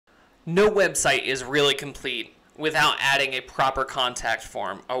No website is really complete without adding a proper contact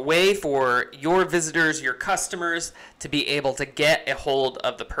form, a way for your visitors, your customers, to be able to get a hold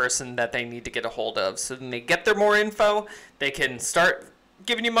of the person that they need to get a hold of. So when they get their more info, they can start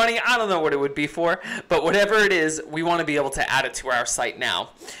giving you money. I don't know what it would be for, but whatever it is, we want to be able to add it to our site now.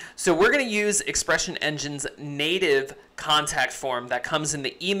 So we're going to use ExpressionEngine's native contact form that comes in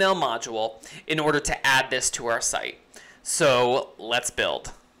the email module in order to add this to our site. So let's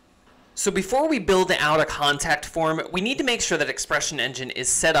build. So before we build out a contact form, we need to make sure that ExpressionEngine is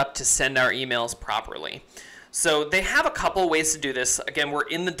set up to send our emails properly. So they have a couple ways to do this. Again, we're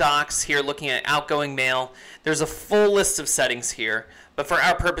in the docs here looking at outgoing mail. There's a full list of settings here, but for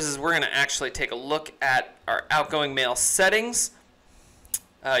our purposes, we're going to actually take a look at our outgoing mail settings.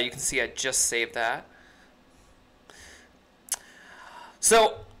 You can see I just saved that.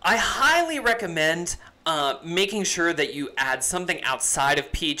 So I highly recommend making sure that you add something outside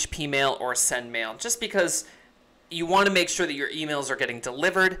of PHP mail or send mail, just because you want to make sure that your emails are getting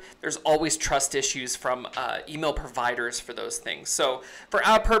delivered. There's always trust issues from email providers for those things. So for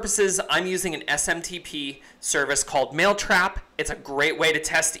our purposes, I'm using an SMTP service called MailTrap. It's a great way to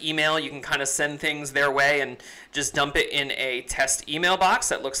test email. You can kind of send things their way and just dump it in a test email box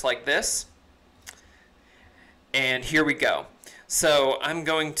that looks like this. And here we go. So I'm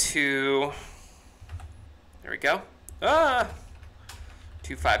going to, there we go,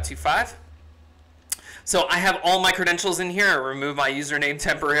 2525. So I have all my credentials in here. I remove my username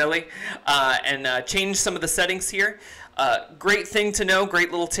temporarily and change some of the settings here. Great thing to know,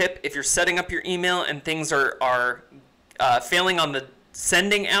 great little tip, if you're setting up your email and things are failing on the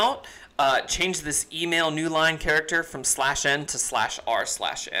sending out, change this email new line character from /n to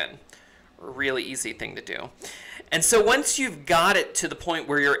 /r/n. Really easy thing to do. And so once you've got it to the point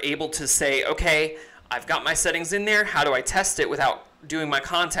where you're able to say, okay, I've got my settings in there, how do I test it without doing my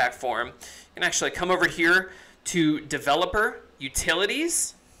contact form? You can actually come over here to Developer,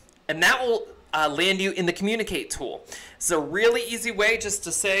 Utilities, and that will land you in the Communicate tool. It's a really easy way just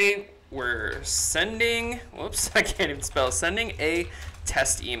to say we're sending, whoops, I can't even spell, sending a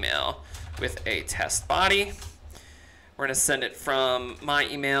test email with a test body. We're going to send it from my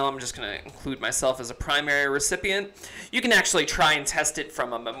email. I'm just going to include myself as a primary recipient. You can actually try and test it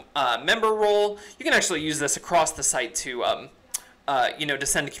from a member role. You can actually use this across the site to to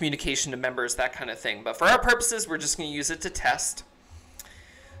send communication to members, that kind of thing. But for our purposes, we're just going to use it to test.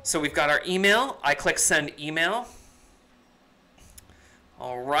 So we've got our email. I click Send Email.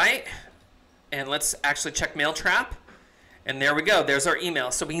 All right. And let's actually check MailTrap. And there we go. There's our email.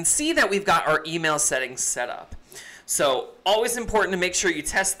 So we can see that we've got our email settings set up. So always important to make sure you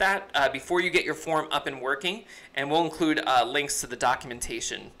test that before you get your form up and working. And we'll include links to the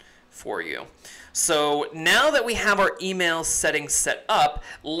documentation for you. So now that we have our email settings set up,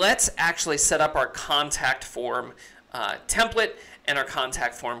 let's actually set up our contact form template and our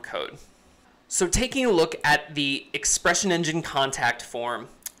contact form code. So taking a look at the ExpressionEngine contact form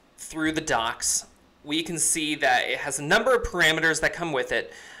through the docs, we can see that it has a number of parameters that come with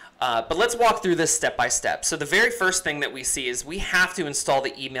it. But let's walk through this step by step. So the very first thing that we see is we have to install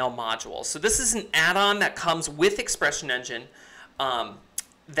the email module. So this is an add-on that comes with ExpressionEngine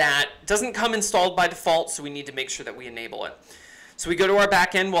that doesn't come installed by default, so we need to make sure that we enable it. So we go to our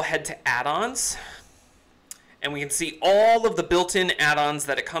back end, we'll head to add-ons, and we can see all of the built-in add-ons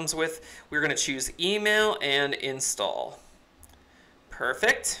that it comes with. We're going to choose email and install.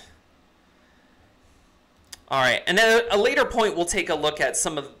 Perfect. All right, and at a later point, we'll take a look at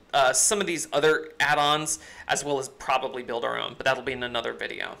some of these other add-ons, as well as probably build our own, but that'll be in another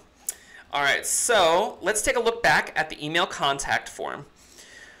video. All right, so let's take a look back at the email contact form.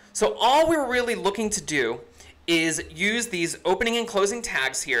 So all we're really looking to do is use these opening and closing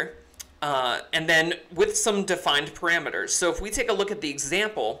tags here, and then with some defined parameters. So if we take a look at the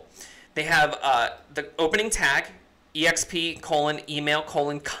example, they have the opening tag,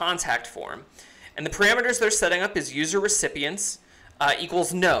 exp:/email:/contact form. And the parameters they're setting up is user recipients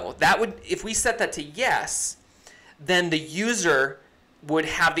equals no. That would, if we set that to yes, then the user would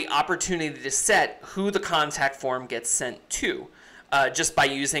have the opportunity to set who the contact form gets sent to, just by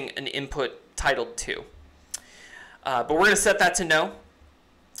using an input titled to. But we're going to set that to no.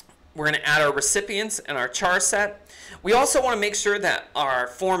 We're going to add our recipients and our char set. We also want to make sure that our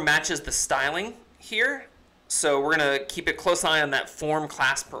form matches the styling here. So we're going to keep a close eye on that form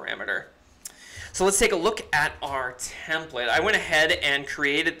class parameter. So let's take a look at our template. I went ahead and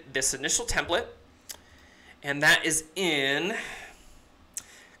created this initial template, and that is in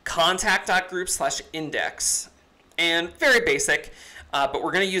contact.group/index. And very basic, but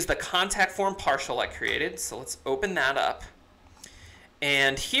we're going to use the contact form partial I created. So let's open that up.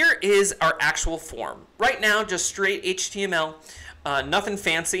 And here is our actual form. Right now, just straight HTML, nothing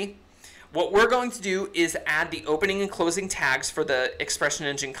fancy. What we're going to do is add the opening and closing tags for the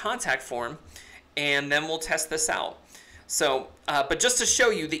ExpressionEngine contact form, and then we'll test this out. So, but just to show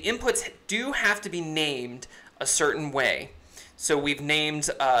you, the inputs do have to be named a certain way. So we've named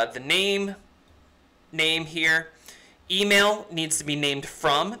the name here. Email needs to be named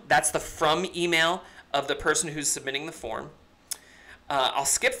from. That's the from email of the person who's submitting the form. I'll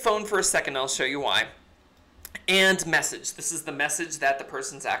skip phone for a second. I'll show you why. And message. This is the message that the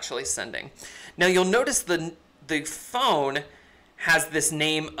person's actually sending. Now you'll notice the phone has this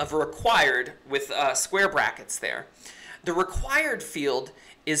name of required with square brackets there. The required field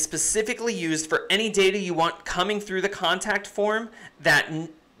is specifically used for any data you want coming through the contact form that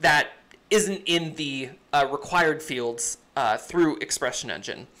isn't in the required fields through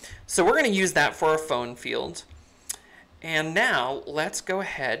ExpressionEngine. So we're going to use that for our phone field. And now let's go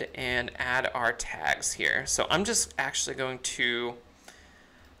ahead and add our tags here. So I'm just actually going to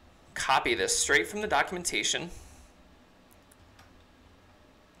copy this straight from the documentation.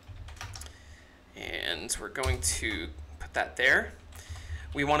 And we're going to put that there.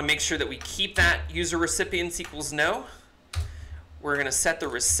 We want to make sure that we keep that user recipients equals no. We're going to set the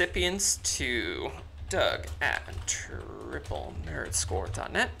recipients to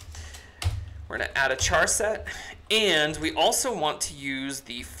doug@triplenerdscore.net. We're going to add a char set, and we also want to use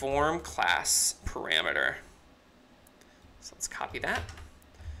the form class parameter. So let's copy that.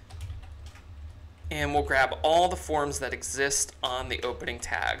 And we'll grab all the forms that exist on the opening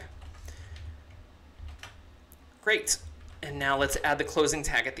tag. Great. And now let's add the closing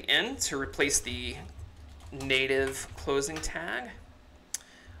tag at the end to replace the native closing tag.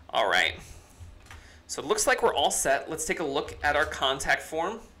 All right. So it looks like we're all set. Let's take a look at our contact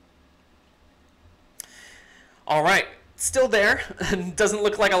form. All right, still there. Doesn't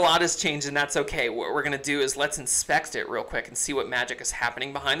look like a lot has changed, and that's okay. What we're going to do is let's inspect it real quick and see what magic is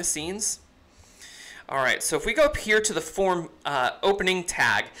happening behind the scenes. All right, so if we go up here to the form opening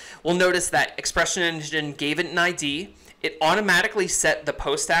tag, we'll notice that ExpressionEngine gave it an ID. It automatically set the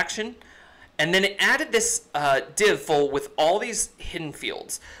post action, and then it added this div full with all these hidden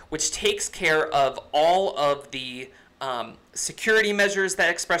fields, which takes care of all of the security measures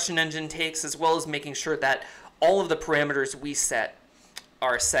that ExpressionEngine takes, as well as making sure that all of the parameters we set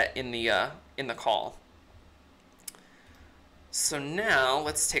are set in the call. So now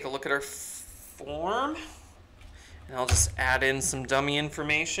let's take a look at our form, and I'll just add in some dummy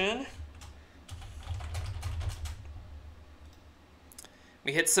information.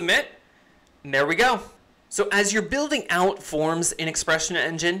 We hit submit, and there we go. So as you're building out forms in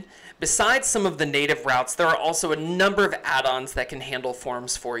ExpressionEngine, besides some of the native routes, there are also a number of add-ons that can handle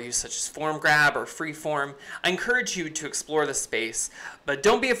forms for you, such as Form Grab or Freeform. I encourage you to explore the space, but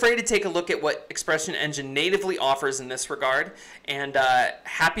don't be afraid to take a look at what ExpressionEngine natively offers in this regard. And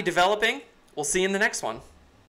happy developing. We'll see you in the next one.